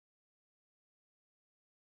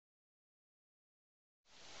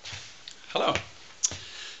Hello,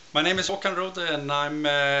 my name is Håkar Rodhe and I'm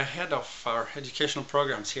head of our educational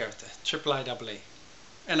programs here at the IIIEE.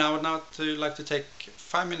 And I would now like to take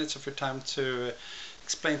 5 minutes of your time to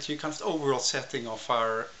explain to you kind of the overall setting of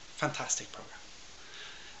our fantastic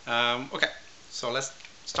program. Okay, so let's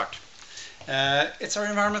start. It's our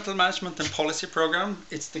environmental management and policy program.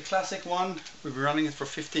 It's the classic one. We've been running it for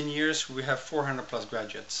 15 years. We have 400 plus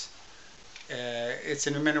graduates. It's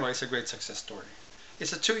in many ways a great success story.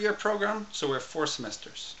 It's a 2-year program, so we have 4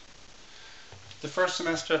 semesters. The first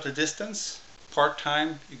semester at a distance,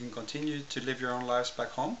 part-time, you can continue to live your own lives back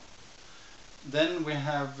home. Then we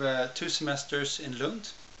have 2 semesters in Lund,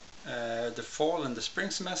 the fall and the spring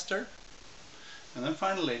semester. And then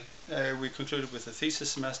finally, we concluded with a thesis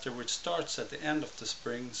semester which starts at the end of the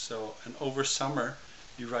spring, and over summer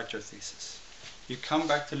you write your thesis. You come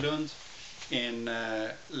back to Lund in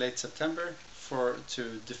late September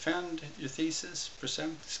to defend your thesis,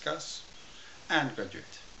 present, discuss, and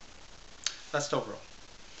graduate. That's the overall.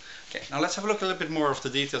 Okay, now let's have a look a little bit more of the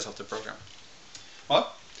details of the program.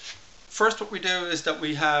 Well, first what we do is that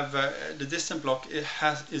we have the distant block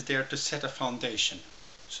is there to set a foundation.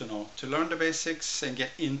 So to learn the basics and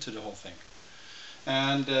get into the whole thing.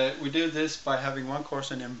 And we do this by having one course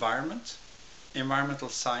on environmental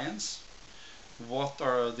science. What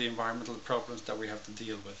are the environmental problems that we have to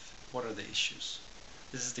deal with? What are the issues?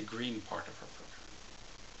 This is the green part of our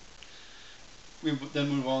program. We then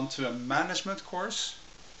move on to a management course.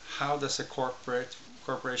 How does a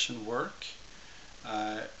corporation work?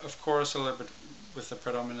 Of course, a little bit with the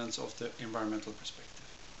predominance of the environmental perspective.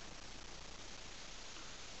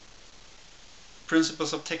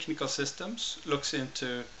 Principles of technical systems looks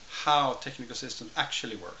into how technical systems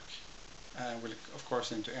actually work. We'll of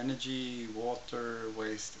course into energy, water,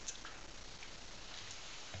 waste, etc.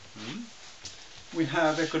 We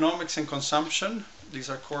have economics and consumption. These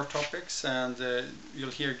are core topics, and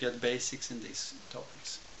you'll here get basics in these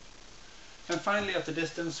topics. And finally, at the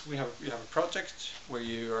distance, you have a project where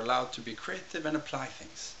you are allowed to be creative and apply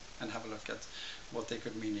things and have a look at what they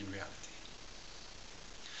could mean in reality.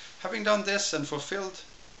 Having done this and fulfilled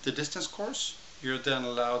the distance course, you're then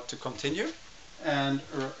allowed to continue, and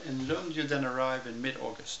in Lund you then arrive in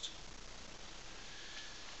mid-August.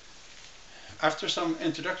 After some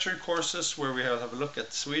introductory courses where we have a look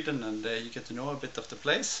at Sweden and you get to know a bit of the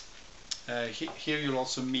place, here you'll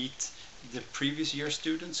also meet the previous year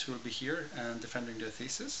students who will be here and defending their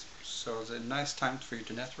thesis. So it's a nice time for you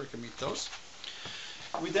to network and meet those.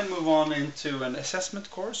 We then move on into an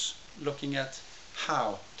assessment course looking at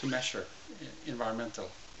how to measure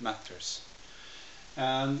environmental matters.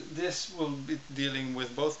 And this will be dealing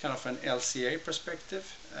with both kind of an LCA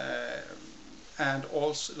perspective and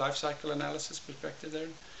also life cycle analysis perspective there,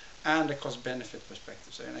 and a cost-benefit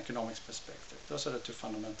perspective, so an economics perspective. Those are the 2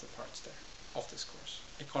 fundamental parts there of this course.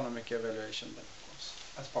 Economic evaluation then, of course,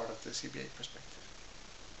 as part of the CBA perspective.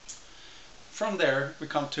 From there, we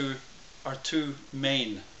come to our 2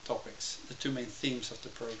 main topics, the 2 main themes of the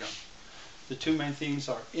program. The 2 main themes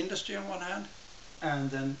are industry on one hand, and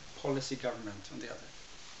then policy government on the other.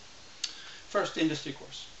 First, the industry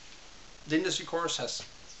course. The industry course has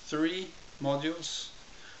 3 modules.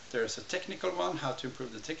 There's a technical one, how to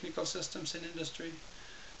improve the technical systems in industry.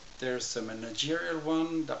 There's a managerial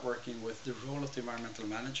one that working with the role of the environmental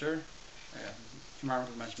manager,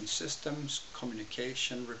 environmental management systems,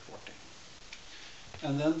 communication, reporting.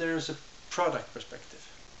 And then there's a product perspective,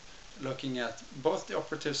 looking at both the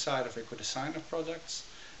operative side of eco-design of products,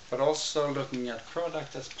 but also looking at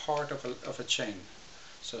product as part of a chain.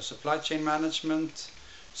 So supply chain management,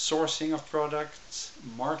 sourcing of products,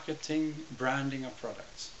 marketing, branding of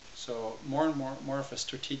products. So more of a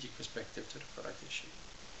strategic perspective to the product issue.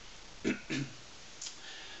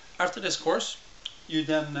 After this course, you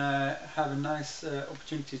then have a nice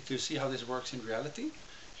opportunity to see how this works in reality.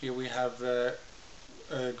 Here we have a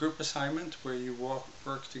group assignment where you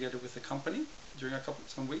work together with the company during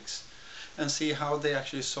some weeks and see how they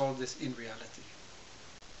actually solve this in reality.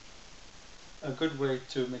 A good way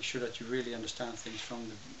to make sure that you really understand things from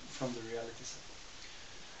the reality side.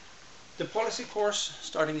 The policy course,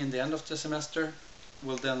 starting in the end of the semester,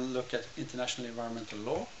 will then look at international environmental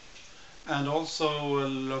law and also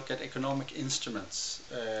look at economic instruments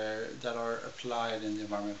that are applied in the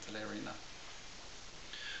environmental arena.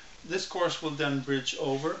 This course will then bridge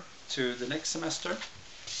over to the next semester,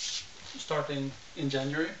 starting in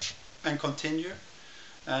January, and continue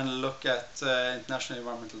and look at international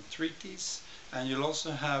environmental treaties. And you'll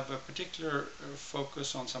also have a particular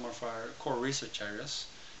focus on some of our core research areas,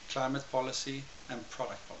 climate policy and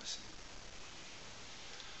product policy.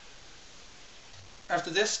 After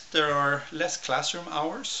this, there are less classroom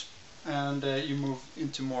hours. and you move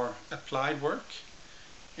into more applied work.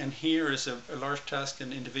 And here is a large task,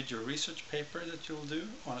 an individual research paper that you'll do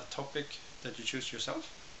on a topic that you choose yourself.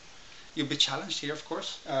 You'll be challenged here, of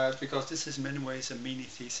course, because this is in many ways a mini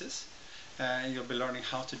thesis. You'll be learning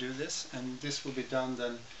how to do this, and this will be done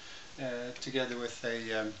then together with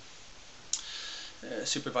a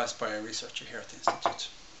supervised by a researcher here at the Institute.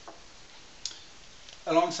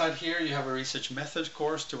 Alongside here you have a research method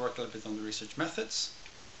course to work a little bit on the research methods.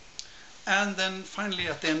 And then finally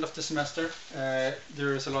at the end of the semester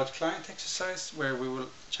there is a large client exercise where we will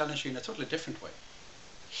challenge you in a totally different way.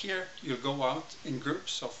 Here you'll go out in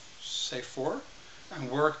groups of say 4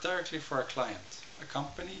 and work directly for a client, a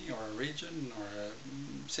company or a region or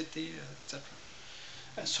a city, etc.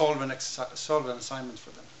 And solve an assignment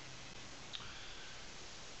for them.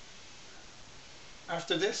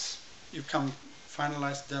 After this you come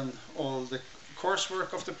finalize then all the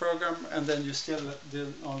coursework of the program, and then you still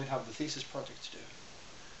only have the thesis project to do.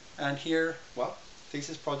 And here, well,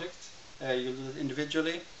 thesis project, you'll do it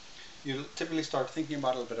individually. You'll typically start thinking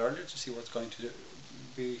about it a little bit earlier to see what's going to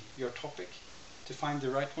be your topic, to find the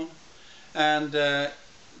right one. And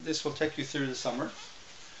this will take you through the summer.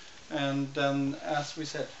 And then, as we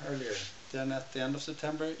said earlier, then at the end of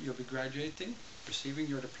September you'll be graduating, receiving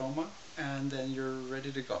your diploma, and then you're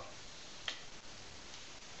ready to go.